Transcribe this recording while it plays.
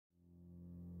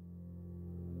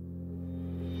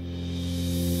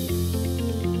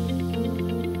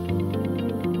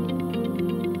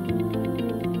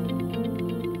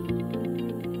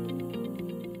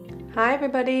Hi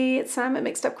everybody, it's Sam at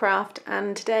Mixed Up Craft,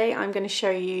 and today I'm going to show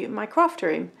you my craft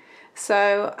room.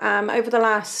 So over the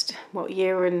last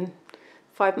year and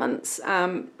 5 months,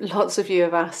 lots of you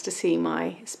have asked to see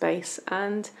my space,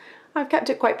 and I've kept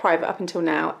it quite private up until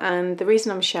now. And the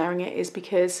reason I'm sharing it is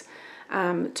because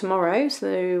tomorrow,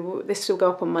 so this will go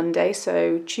up on Monday,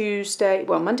 so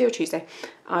Monday or Tuesday,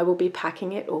 I will be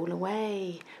packing it all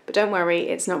away. But don't worry,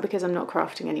 it's not because I'm not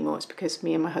crafting anymore, it's because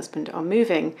me and my husband are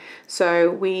moving. So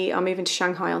we are moving to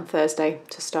Shanghai on Thursday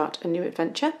to start a new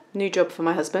adventure, new job for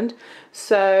my husband.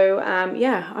 So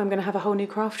yeah, I'm gonna have a whole new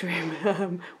craft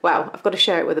room. Well, I've got to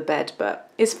share it with a bed,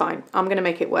 but it's fine, I'm gonna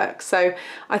make it work. So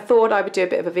I thought I would do a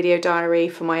bit of a video diary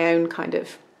for my own kind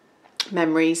of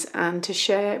memories and to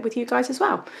share it with you guys as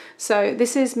well. So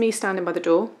this is me standing by the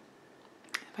door.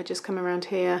 If I just come around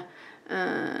here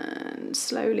and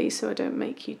slowly so I don't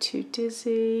make you too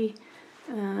dizzy,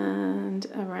 and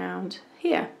around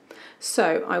here.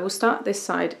 So I will start this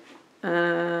side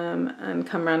and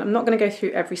come around. I'm not going to go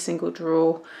through every single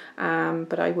drawer,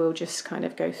 but I will just kind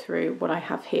of go through what I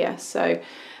have here. So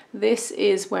this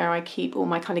is where I keep all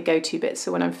my kind of go-to bits.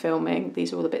 So when I'm filming,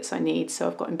 these are all the bits I need. So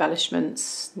I've got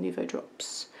embellishments, Nuvo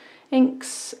drops,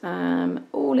 inks,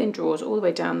 all in drawers all the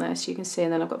way down there, so you can see.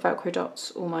 And then I've got Velcro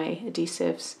dots, all my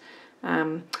adhesives.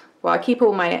 Well, I keep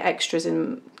all my extras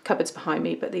in cupboards behind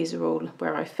me, but these are all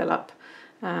where I fill up.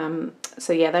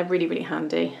 So yeah, they're really, really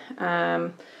handy.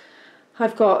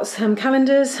 I've got some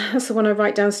calendars, that's the one I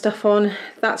write down stuff on.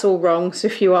 That's all wrong, so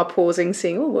if you are pausing,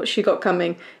 seeing, oh, what's she got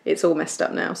coming? It's all messed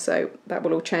up now, so that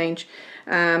will all change.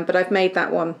 But I've made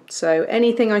that one, so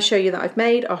anything I show you that I've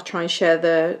made, I'll try and share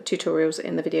the tutorials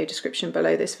in the video description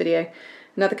below this video.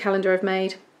 Another calendar I've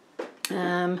made.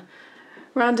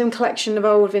 Random collection of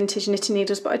old vintage knitting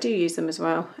needles, but I do use them as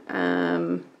well.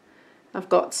 I've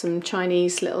got some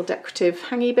Chinese little decorative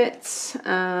hangy bits.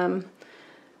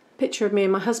 Picture of me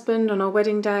and my husband on our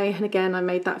wedding day, and again I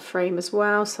made that frame as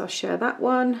well, so I'll share that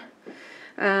one.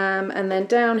 And then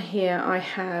down here I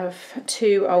have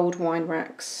two old wine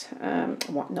racks,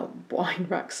 not wine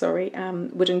racks, sorry,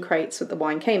 wooden crates that the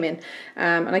wine came in,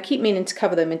 and I keep meaning to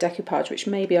cover them in decoupage, which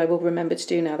maybe I will remember to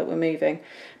do now that we're moving,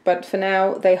 but for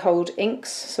now they hold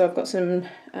inks. So I've got some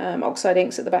oxide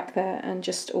inks at the back there and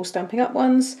just all Stampin' Up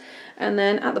ones, and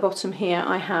then at the bottom here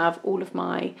I have all of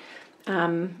my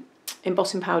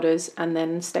embossing powders, and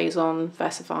then StazOn,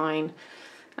 VersaFine,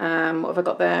 what have I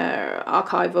got there,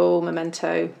 Archival,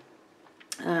 Memento,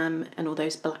 and all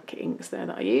those black inks there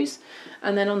that I use.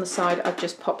 And then on the side I've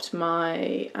just popped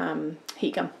my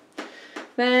heat gun.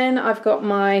 Then I've got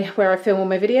where I film all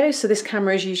my videos, so this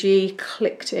camera is usually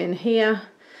clicked in here,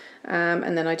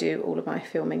 and then I do all of my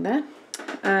filming there.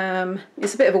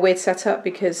 It's a bit of a weird setup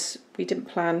because we didn't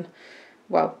plan,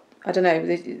 well, I don't know,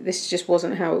 this just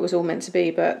wasn't how it was all meant to be,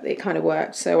 but it kind of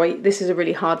worked. So this is a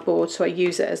really hard board, so I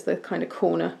use it as the kind of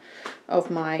corner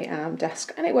of my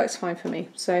desk, and it works fine for me.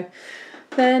 So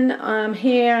then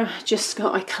here,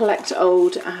 I collect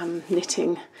old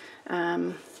knitting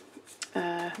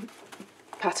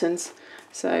patterns.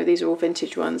 So these are all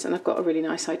vintage ones, and I've got a really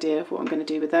nice idea of what I'm going to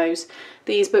do with those.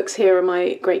 These books here are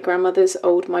my great-grandmother's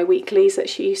old My Weeklies that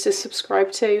she used to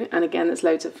subscribe to, and again there's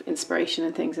loads of inspiration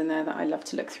and things in there that I love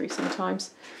to look through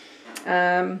sometimes.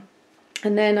 And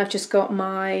then I've just got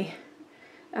my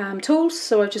tools,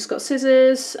 so I've just got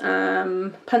scissors,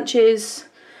 punches,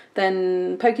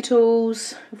 then pokey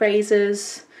tools,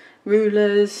 razors,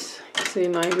 rulers. See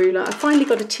my ruler. I finally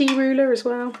got a tea ruler as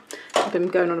well. I've been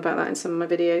going on about that in some of my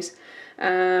videos.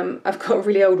 I've got a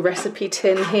really old recipe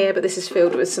tin here, but this is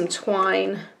filled with some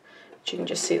twine, which you can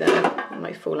just see there, it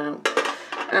might fall out.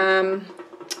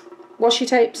 Washi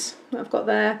tapes I've got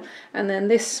there, and then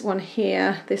this one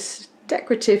here, this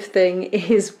decorative thing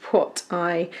is what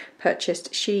I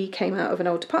purchased. She came out of an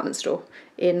old department store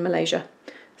in Malaysia,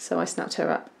 so I snapped her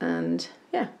up, and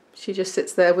yeah, she just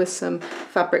sits there with some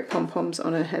fabric pom-poms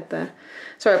on her head there.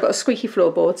 Sorry, I've got a squeaky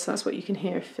floorboard, so that's what you can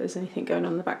hear if there's anything going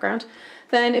on in the background.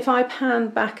 Then if I pan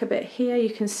back a bit here, you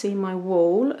can see my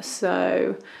wall.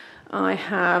 So I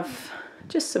have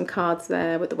just some cards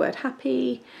there with the word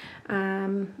happy, a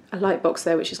light box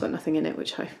there which has got nothing in it,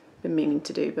 which I've been meaning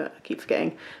to do, but I keep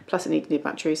forgetting, plus I need new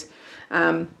batteries.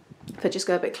 If I just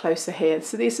go a bit closer here,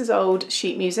 so this is old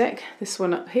sheet music, this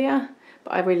one up here,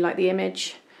 but I really like the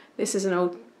image. This is an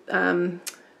old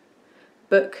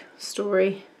book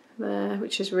story there,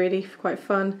 which is really quite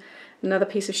fun. Another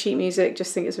piece of sheet music,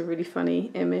 just think it's a really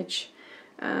funny image.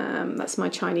 That's my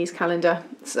Chinese calendar.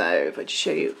 So if I just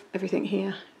show you everything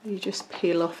here, you just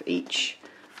peel off each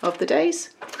of the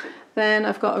days. Then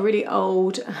I've got a really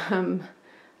old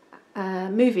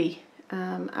movie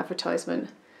advertisement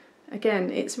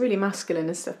Again, it's really masculine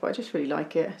and stuff, but I just really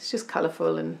like it. It's just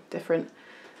colourful and different.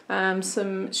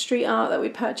 Some street art that we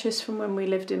purchased from when we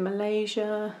lived in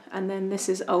Malaysia, and then this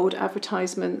is old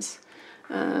advertisements.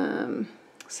 So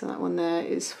that one there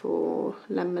is for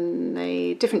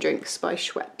lemonade, different drinks by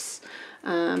Schweppes.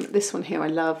 This one here I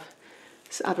love.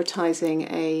 It's advertising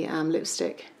a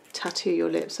lipstick, tattoo your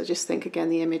lips. I just think again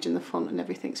the image and the font and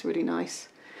everything's really nice.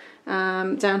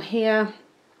 Down here,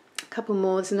 a couple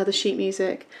more. There's another sheet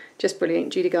music, just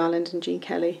brilliant. Judy Garland and Gene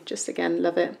Kelly, just again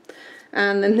love it.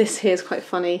 And then this here is quite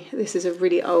funny. This is a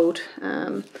really old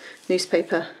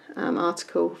newspaper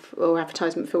article or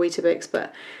advertisement for Weetabix,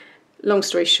 but long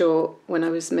story short, when I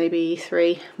was maybe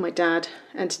 3, my dad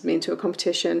entered me into a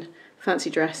competition, fancy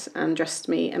dress, and dressed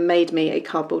me and made me a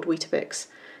cardboard Weetabix,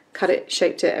 cut it,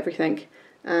 shaped it, everything,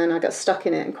 and I got stuck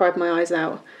in it and cried my eyes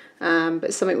out. But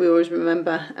it's something we always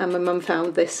remember, and my mum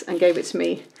found this and gave it to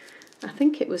me. I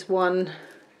think it was one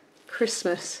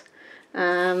Christmas.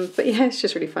 But yeah, it's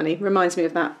just really funny. Reminds me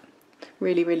of that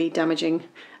really, really damaging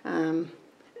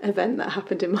event that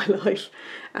happened in my life.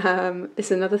 It's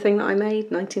another thing that I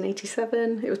made,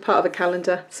 1987. It was part of a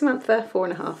calendar. Samantha,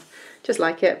 4.5, just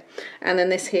like it. And then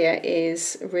this here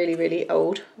is really, really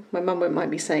old. My mum won't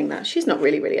mind me saying that. She's not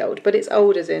really, really old, but it's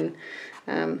old as in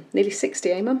nearly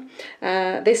 60, eh, Mum?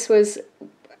 This was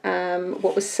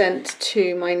what was sent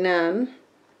to my nan.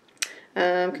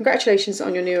 Congratulations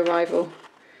on your new arrival.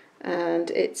 And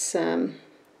it's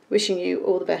wishing you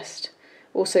all the best.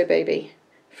 Also, baby,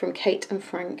 from Kate and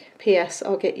Frank. P.S.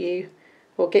 I'll get you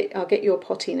a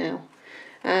potty now.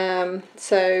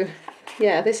 So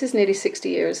yeah, this is nearly 60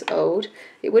 years old.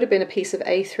 It would have been a piece of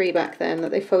A3 back then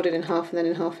that they folded in half and then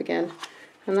in half again,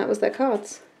 and that was their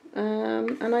cards.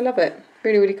 And I love it.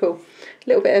 Really, really cool. A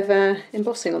little bit of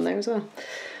embossing on there as well.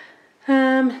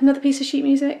 Another piece of sheet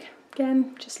music.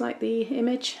 Again, just like the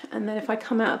image. And then if I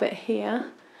come out a bit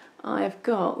here, I've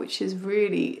got, which is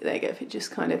really, there you go, if it just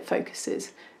kind of focuses,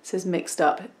 it says mixed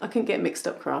up. I couldn't get mixed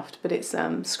up craft, but it's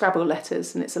Scrabble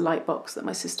letters, and it's a light box that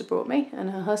my sister brought me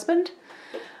and her husband.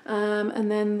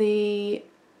 And then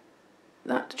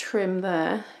that trim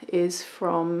there is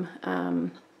from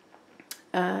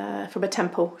a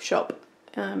temple shop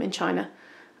in China.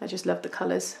 I just love the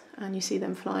colours, and you see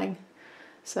them flying.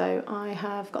 So I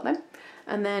have got them.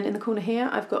 And then in the corner here,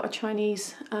 I've got a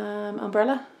Chinese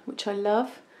umbrella, which I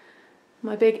love.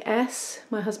 My big S,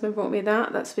 my husband brought me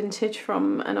that. That's vintage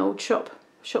from an old shop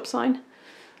sign.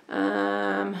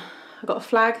 I got a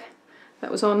flag that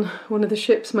was on one of the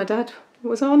ships my dad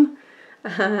was on.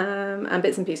 And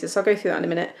bits and pieces. So I'll go through that in a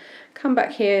minute. Come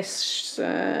back here,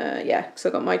 yeah, so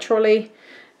I've got my trolley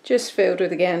just filled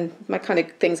with, again, my kind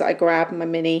of things that I grab, my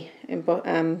mini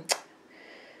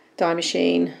die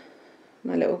machine,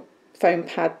 my little foam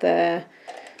pad there,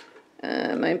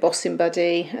 my embossing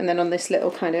buddy, and then on this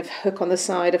little kind of hook on the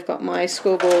side I've got my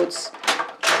scoreboards,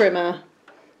 trimmer,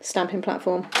 stamping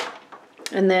platform.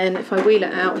 And then if I wheel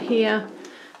it out here,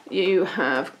 you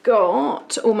have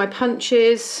got all my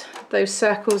punches, those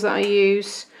circles that I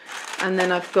use, and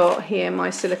then I've got here my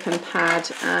silicone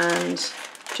pad and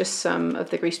just some of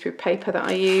the greaseproof paper that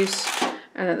I use,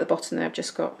 and at the bottom there I've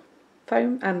just got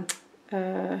foam and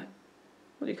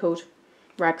what are you called,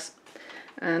 rags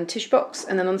and tissue box.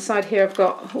 And then on the side here I've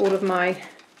got all of my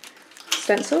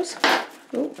stencils.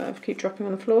 Oh, I keep dropping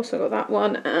on the floor, so I've got that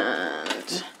one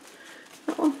and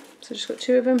that one, so I've just got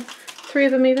 2 of them, 3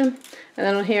 of them even. And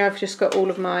then on here I've just got all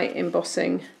of my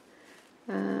embossing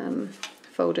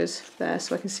folders there,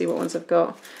 so I can see what ones I've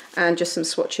got, and just some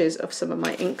swatches of some of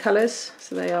my ink colours,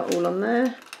 so they are all on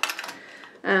there.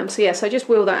 So yeah, so I just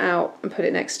wheel that out and put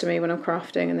it next to me when I'm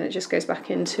crafting, and then it just goes back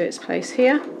into its place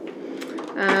here.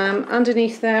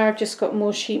 Underneath there I've just got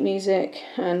more sheet music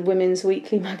and women's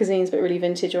weekly magazines, but really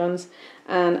vintage ones,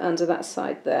 and under that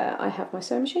side there I have my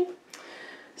sewing machine.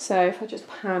 So if I just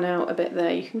pan out a bit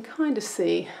there, you can kind of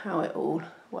see how it all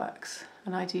works,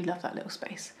 and I do love that little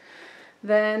space.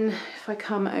 Then if I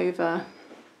come over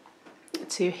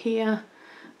to here,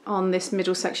 on this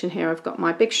middle section here I've got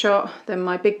my Big Shot, then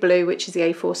my Big Blue, which is the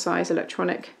A4 size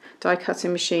electronic die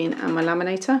cutting machine, and my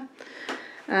laminator.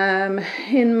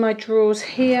 In my drawers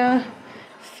here,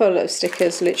 full of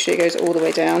stickers, literally goes all the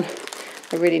way down.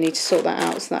 I really need to sort that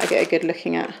out so that I get a good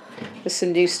looking at. There's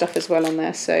some new stuff as well on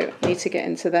there, so I need to get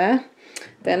into there.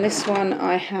 Then this one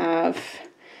I have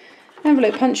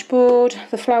envelope punch board,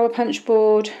 the flower punch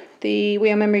board, the We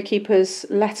Are Memory Keepers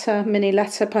mini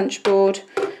letter punch board,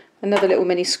 another little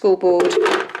mini school board,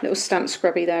 little stamp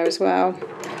scrubby there as well.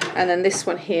 And then this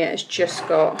one here has just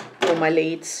got all my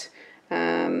leads.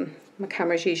 My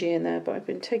camera's usually in there, but I've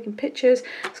been taking pictures.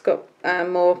 It's got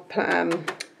more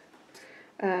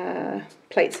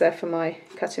plates there for my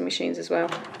cutting machines as well.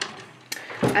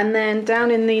 And then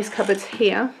down in these cupboards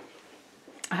here,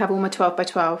 I have all my 12 by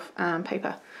 12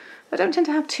 paper. I don't tend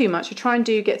to have too much. I try and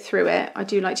get through it. I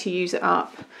do like to use it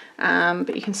up,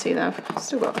 but you can see that I've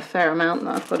still got a fair amount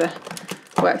that I've got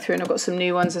to work through, and I've got some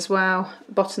new ones as well.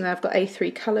 Bottom there I've got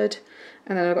A3 coloured,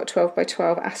 and then I've got 12 by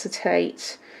 12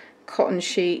 acetate, cotton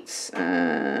sheets,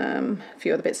 a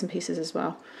few other bits and pieces as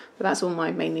well. But that's all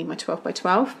mainly my 12 by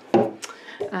 12.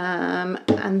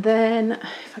 And then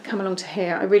if I come along to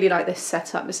here, I really like this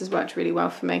setup. This has worked really well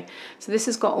for me. So this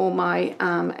has got all my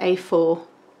A4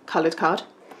 coloured card,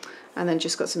 and then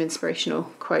just got some inspirational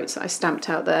quotes that I stamped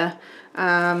out there.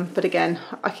 But again,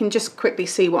 I can just quickly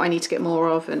see what I need to get more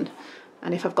of, and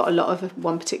if I've got a lot of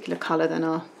one particular colour, then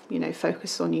I'll, you know,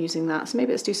 focus on using that. So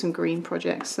maybe let's do some green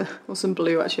projects or some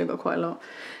blue. Actually, I've got quite a lot.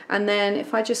 And then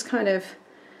if I just kind of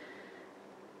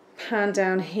pan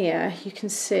down here, you can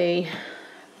see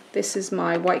this is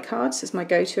my white cards. This is my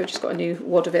go-to. I've just got a new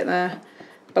wad of it there.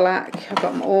 Black. I've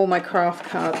got all my craft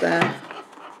card there,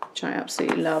 which I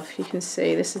absolutely love. You can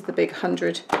see this is the big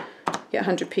 100. Get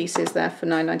 100 pieces there for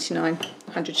 $9.99.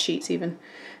 100 sheets even.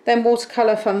 Then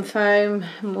watercolour fun foam,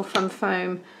 more fun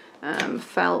foam,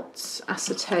 felt,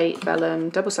 acetate, vellum,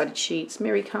 double-sided sheets,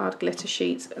 Miri card, glitter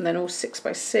sheets, and then all 6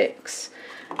 by 6.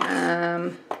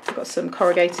 I've got some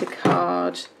corrugated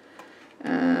card,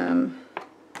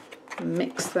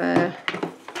 mix there,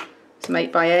 some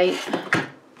 8 by 8.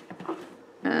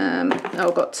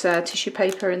 I've got tissue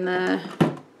paper in there.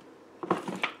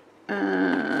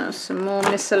 Some more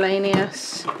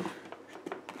miscellaneous,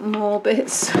 more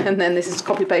bits, and then this is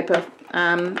copy paper.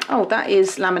 Oh, that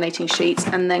is laminating sheets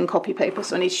and then copy paper,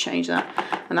 so I need to change that,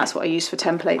 and that's what I use for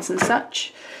templates and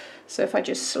such. So if I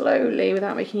just slowly,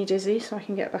 without making you dizzy, so I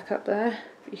can get back up there,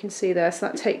 you can see there, so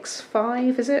that takes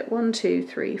 5, is it? 1, 2,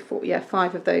 3, 4, yeah,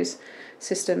 5 of those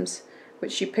systems,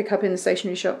 which you pick up in the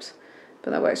stationery shops,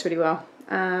 but that works really well.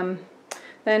 Then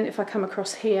if I come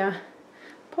across here,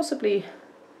 possibly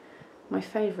my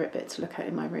favourite bit to look at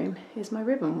in my room is my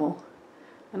ribbon wall,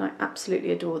 and I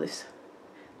absolutely adore this.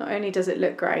 Not only does it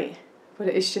look great, but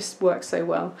it just works so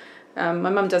well. My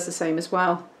mum does the same as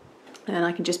well, and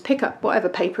I can just pick up whatever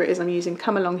paper it is I'm using,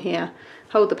 come along here,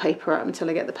 hold the paper up until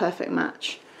I get the perfect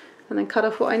match, and then cut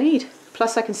off what I need.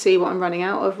 Plus I can see what I'm running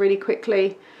out of really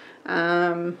quickly.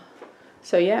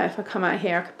 So yeah, if I come out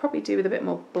here, I could probably do with a bit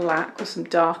more black or some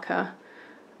darker.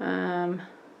 I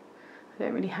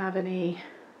don't really have any.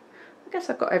 I guess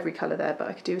I've got every colour there, but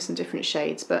I could do with some different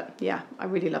shades. But yeah, I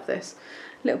really love this.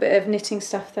 A little bit of knitting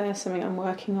stuff there, something I'm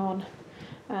working on.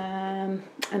 And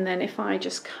then if I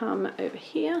just come over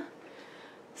here,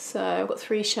 so I've got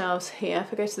 3 shelves here.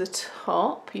 If I go to the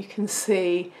top, you can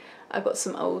see I've got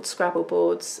some old Scrabble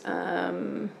boards.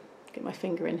 Get my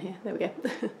finger in here, there we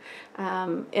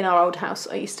go. In our old house,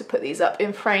 I used to put these up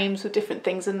in frames with different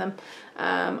things in them.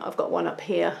 I've got one up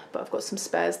here, but I've got some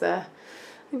spares there.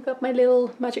 I've got my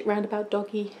little magic roundabout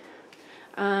doggy.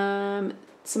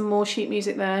 Some more sheet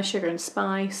music there, Sugar and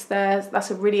Spice.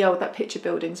 That's a really old, that picture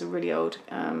building's a really old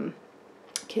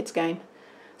kids game.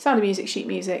 Sound of Music, sheet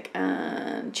music,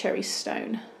 and Cherry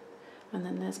Stone. And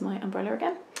then there's my umbrella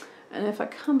again. And if I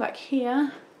come back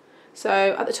here, so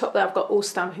at the top there I've got all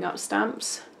Stamping Up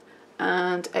stamps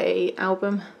and a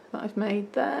album that I've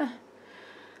made there.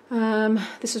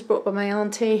 This was brought by my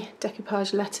auntie,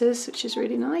 decoupage letters, which is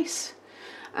really nice.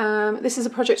 This is a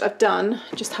project I've done,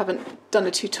 just haven't done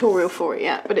a tutorial for it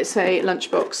yet, but it's a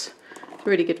lunchbox. It's a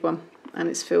really good one, and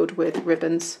it's filled with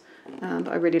ribbons, and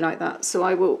I really like that. So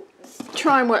I will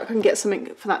try and work and get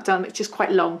something for that done. It's just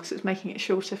quite long, so it's making it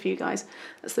shorter for you guys.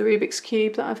 That's the Rubik's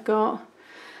Cube that I've got.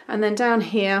 And then down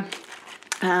here,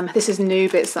 this is new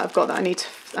bits that I've got that I need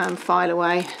to file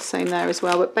away. Same there as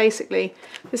well, but basically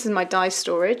this is my die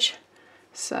storage.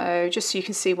 So just so you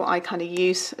can see what I kind of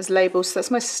use as labels. So that's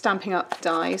my Stamping Up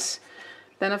dies.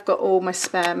 Then I've got all my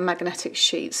spare magnetic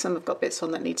sheets. Some have got bits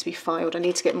on that need to be filed. I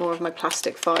need to get more of my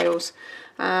plastic files.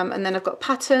 And then I've got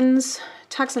patterns,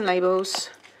 tags and labels,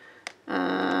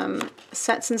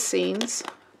 sets and scenes,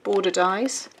 border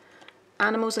dies,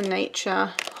 animals and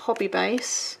nature, hobby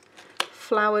base,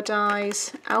 flower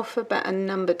dies, alphabet and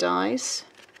number dies,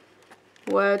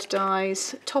 word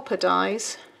dies, topper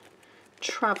dies,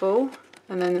 travel,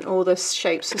 and then all the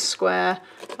shapes of square,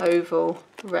 oval,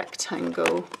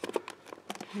 rectangle.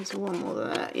 There's one more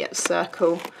there, yep,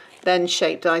 circle. Then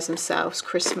shape dies themselves,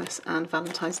 Christmas and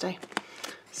Valentine's Day.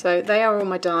 So they are all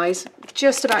my dies.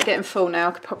 Just about getting full now.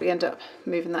 I could probably end up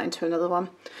moving that into another one.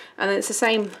 And then it's the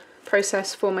same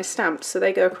process for my stamps. So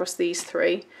they go across these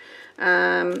 3.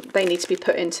 They need to be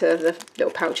put into the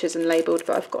little pouches and labelled,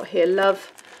 but I've got here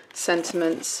love,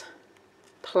 sentiments,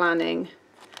 planning,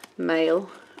 mail,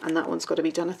 and that one's got to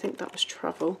be done. I think that was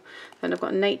travel. Then I've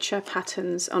got nature,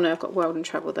 patterns. Oh no, I've got world and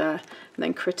travel there. And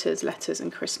then critters, letters,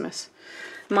 and Christmas.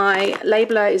 My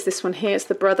labeler is this one here. It's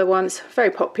the Brother one. It's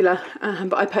very popular,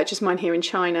 but I purchased mine here in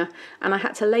China, and I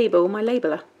had to label my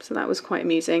labeler, so that was quite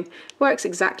amusing. Works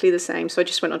exactly the same. So I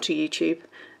just went onto YouTube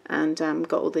and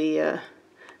got all the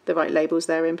right labels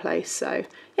there in place. So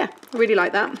yeah, I really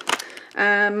like that.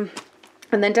 And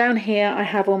then down here I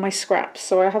have all my scraps.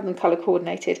 So I have them colour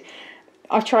coordinated.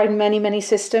 I've tried many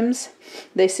systems.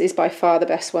 This is by far the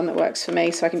best one that works for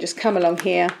me. So I can just come along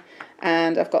here,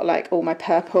 and I've got like all my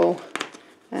purple,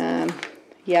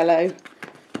 yellow,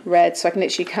 red. So I can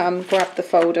literally come, grab the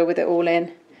folder with it all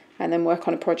in, and then work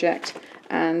on a project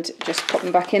and just pop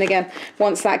them back in again.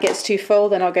 Once that gets too full,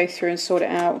 then I'll go through and sort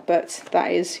it out. But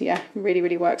that is, yeah,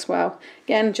 really works well.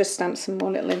 Again, just stamp some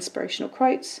more little inspirational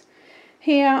quotes.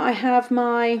 Here I have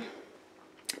my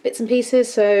bits and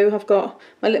pieces. So I've got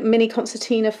my little mini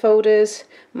Concertina folders,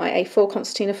 my A4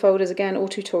 Concertina folders, again, all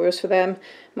tutorials for them,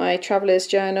 my traveller's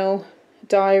journal,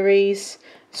 diaries,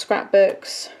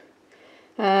 scrapbooks,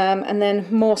 and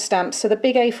then more stamps. So the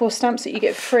big A4 stamps that you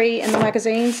get free in the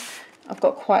magazines, I've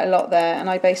got quite a lot there, and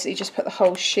I basically just put the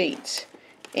whole sheet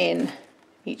in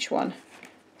each one.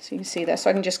 So you can see there. So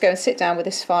I can just go and sit down with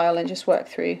this file and just work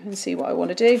through and see what I want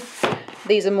to do.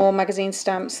 These are more magazine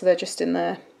stamps, so they're just in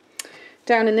there.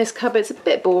 Down in this cupboard, it's a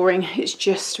bit boring. It's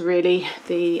just really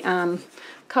the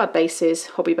card bases,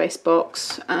 hobby base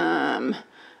box, and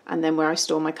then where I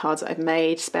store my cards that I've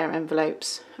made, spare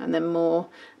envelopes, and then more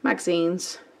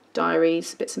magazines,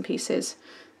 diaries, bits and pieces,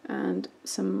 and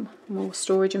some more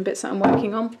storage and bits that I'm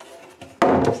working on.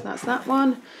 So that's that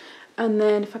one. And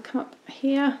then if I come up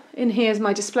here, in here is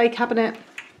my display cabinet.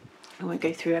 I won't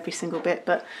go through every single bit,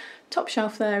 but top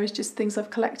shelf there is just things I've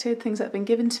collected, things that have been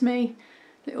given to me,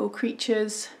 little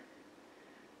creatures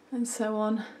and so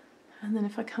on. And then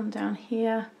if I come down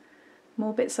here,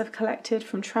 more bits I've collected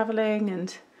from travelling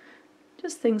and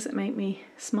just things that make me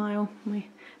smile. My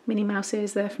Minnie Mouse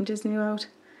ears there from Disney World.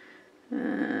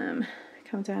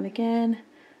 Come down again,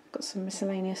 got some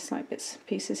miscellaneous like bits and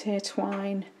pieces here,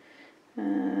 twine,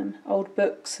 old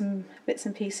books and bits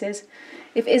and pieces.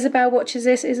 If Isabel watches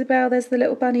this, Isabel, there's the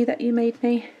little bunny that you made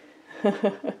me.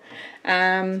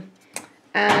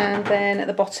 And then at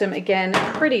the bottom again,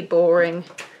 pretty boring,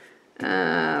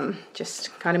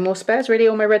 just kind of more spares really,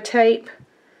 all my red tape,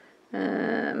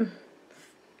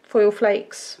 foil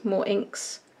flakes, more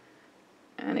inks,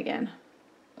 and again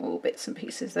all bits and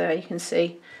pieces there. You can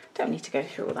see, don't need to go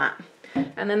through all that.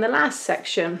 And then the last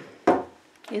section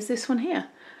is this one here.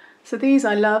 So these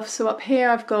I love. So up here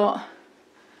I've got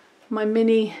my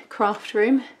mini craft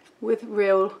room with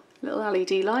real little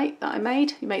LED light that I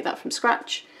made. You make that from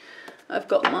scratch. I've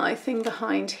got my thing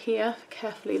behind here,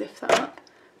 carefully lift that up.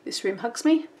 This room hugs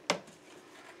me.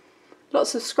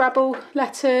 Lots of Scrabble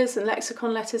letters and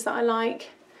lexicon letters that I like.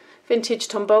 Vintage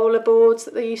tombola boards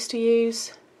that they used to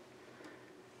use.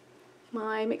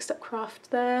 My mixed up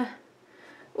craft there.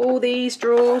 All these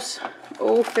drawers,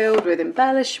 all filled with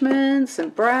embellishments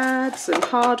and brads and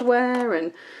hardware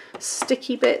and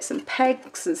sticky bits and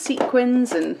pegs and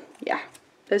sequins, and yeah,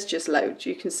 there's just loads.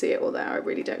 You can see it all there. I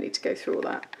really don't need to go through all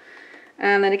that.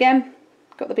 And then again,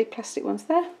 got the big plastic ones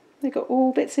there. They've got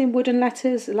all bits in wooden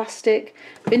letters, elastic,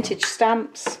 vintage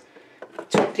stamps,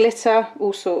 glitter,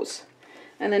 all sorts.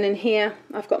 And then in here,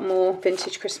 I've got more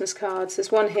vintage Christmas cards.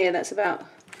 There's one here that's about,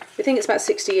 I think it's about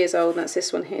 60 years old, and that's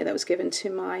this one here that was given to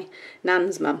my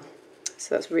nan's mum.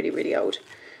 So that's really old.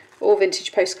 All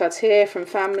vintage postcards here from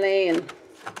family and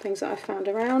things that I found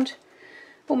around.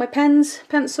 All my pens,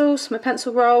 pencils, my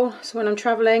pencil roll, so when I'm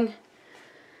travelling.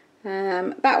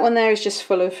 That one there is just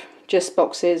full of just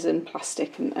boxes and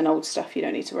plastic and old stuff. You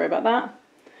don't need to worry about that.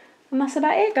 And that's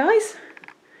about it, guys.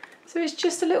 So it's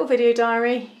just a little video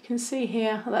diary. You can see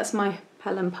here, oh, that's my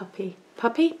Pelham puppet.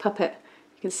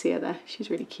 You can see her there. She's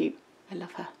really cute. I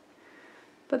love her.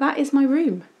 But that is my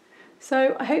room.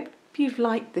 So I hope you've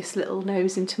liked this little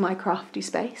nose into my crafty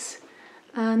space.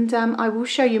 And I will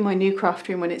show you my new craft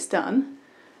room when it's done.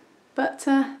 But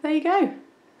there you go.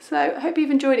 So I hope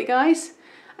you've enjoyed it, guys.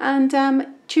 And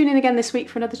tune in again this week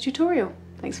for another tutorial.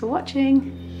 Thanks for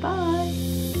watching. Bye.